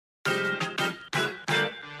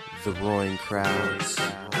the roaring crowds,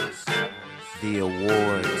 the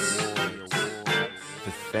awards,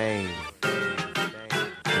 the fame, the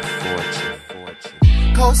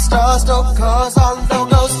fortune. Co-stars, no cars, all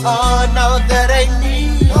logos on, no, that ain't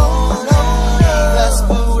me. Fast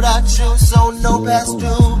food I choose, so no past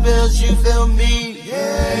due bills, you feel me?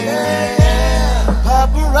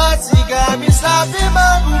 Paparazzi got me stopping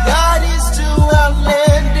my Bugattis too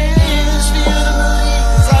outlandish for you to believe,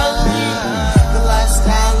 'cause I lead the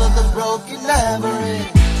lifestyle of the broken average.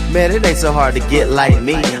 Man, it ain't so hard to get like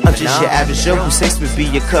me. I'm just your average Joe who seeks to be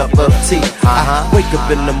your cup of tea. I wake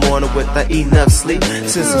up in the morning without enough sleep,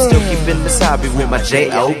 since I'm still keeping this hobby with my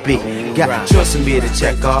J.O.B. Got chores for me to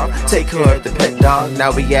check off, take care of the pet dog.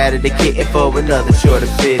 Now we added a kitten for another chore to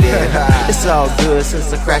fit in. It's all good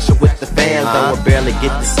since I crash it with the fam, though I barely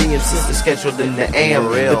get to see him since the scheduled in the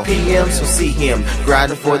AM. The PMs will see him,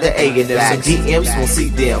 grinding for the A&Ms, so DMs won't see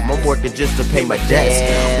them. I'm working just to pay my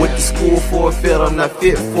debts. Went to school for a field I'm not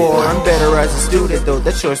fit for. I'm better as a student though,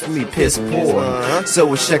 that choice for me piss poor. So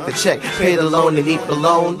we check the check, pay the loan and eat the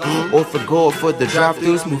loan, or for gold for the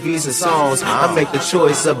drive-thrus, movies and songs. I make the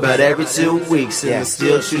choice about every 2 weeks, and I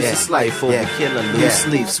still choose this life over killing loose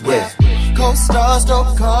sleeps with. Co-stars, no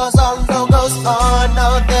cars, all logos on,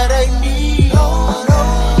 no, that ain't me.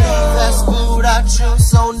 Fast food I choose,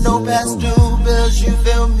 so no past due bills, you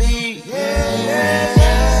feel me?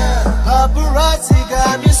 Paparazzi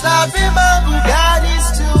got me stopping my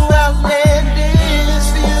Bugattis too outlandish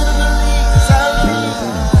for you to believe, 'cause I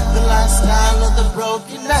lead the lifestyle of the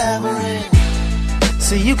broken average.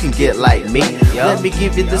 So you can get like me. Let me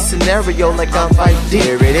give you the scenario like I'm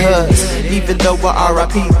 5D. Cause even though I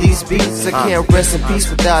RIP these beats, I can't rest in peace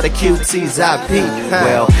without a QT's IP.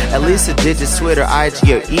 Well, at least a digits, Twitter,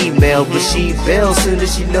 IG, or email. But she bails soon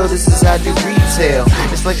as she notices I do retail.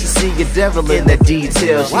 It's like she see a devil in that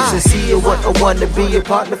detail. She says, see you want a one to be a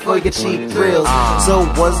partner for your cheap thrills. So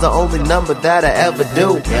one's the only number that I ever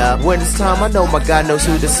do. When it's time, I know my guy knows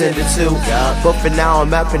who to send it to. But for now,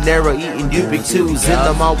 I'm at Panera eating UB2s.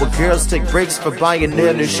 I'm out with girls, take breaks for buying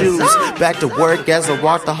their new shoes. Back to work as I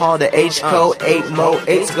walk the hall, the H-code, 8 more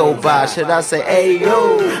 8s go by. Should I say, hey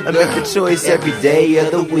yo, I make a choice every day of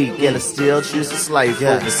the week, and I still choose this life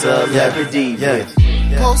over celebrity.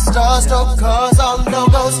 Co-stars, no cars, all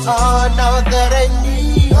logos on, no, that ain't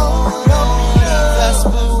me. Fast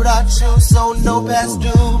food I choose, so no past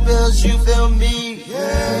due bills, you feel me?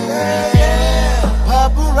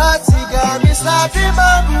 Paparazzi got me stopping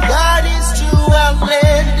my Bugattis too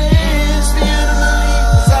outlandish for you to believe,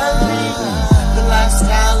 'cause I lead the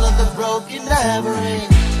lifestyle of the broken average.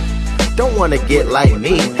 Don't wanna get like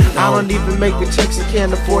me. I don't even make the checks and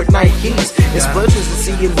can't afford Nikes. It's pleasures to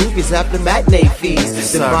see your movies after matinee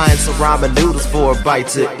fees. Then buying some ramen noodles for a bite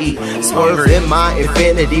to eat. Swerve in my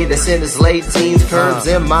infinity that's in his late teens. Curves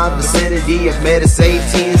in my vicinity of Metis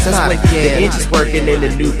 18s. That's like the engine's working in a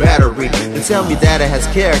new battery. They tell me that it has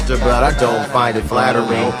character, but I don't find it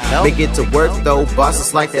flattering. Make it to work though,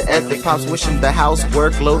 bosses like the ethic. Pops wishing the house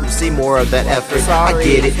workload to see more of that effort. I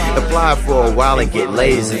get it, apply for a while and get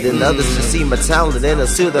lazy. Then others just see my talent and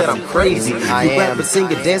assume that I'm crazy. You rapping,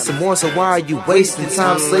 singing, dancing more, so why are you wasting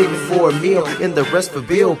time slaving for a meal and the rest for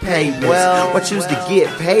bill payments? Well, I choose to get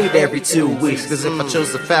paid every 2 weeks, 'cause if I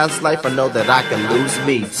chose the fast life, I know that I can lose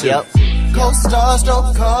me too. Co-stars,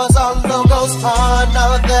 no cars, all logos on,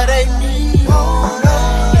 no, that ain't me.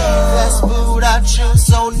 Fast food I choose,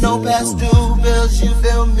 so no past due bills, you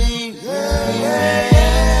feel me?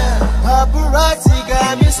 Paparazzi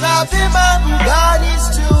got me stopping my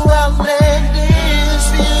Bugattis too outlandish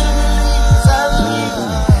for you to believe, 'cause I lead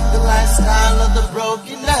the lifestyle of the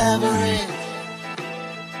broken average.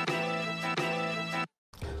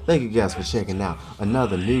 Thank you guys for checking out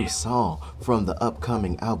another new song from the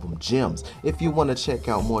upcoming album Gems. If you want to check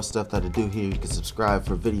out more stuff that I do here, you can subscribe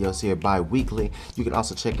for videos here bi-weekly. You can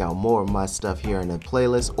also check out more of my stuff here in the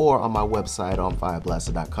playlist or on my website on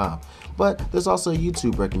Fiyablasta.com. But there's also a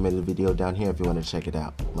YouTube recommended video down here if you want to check it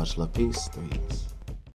out. Much love, peace, 3.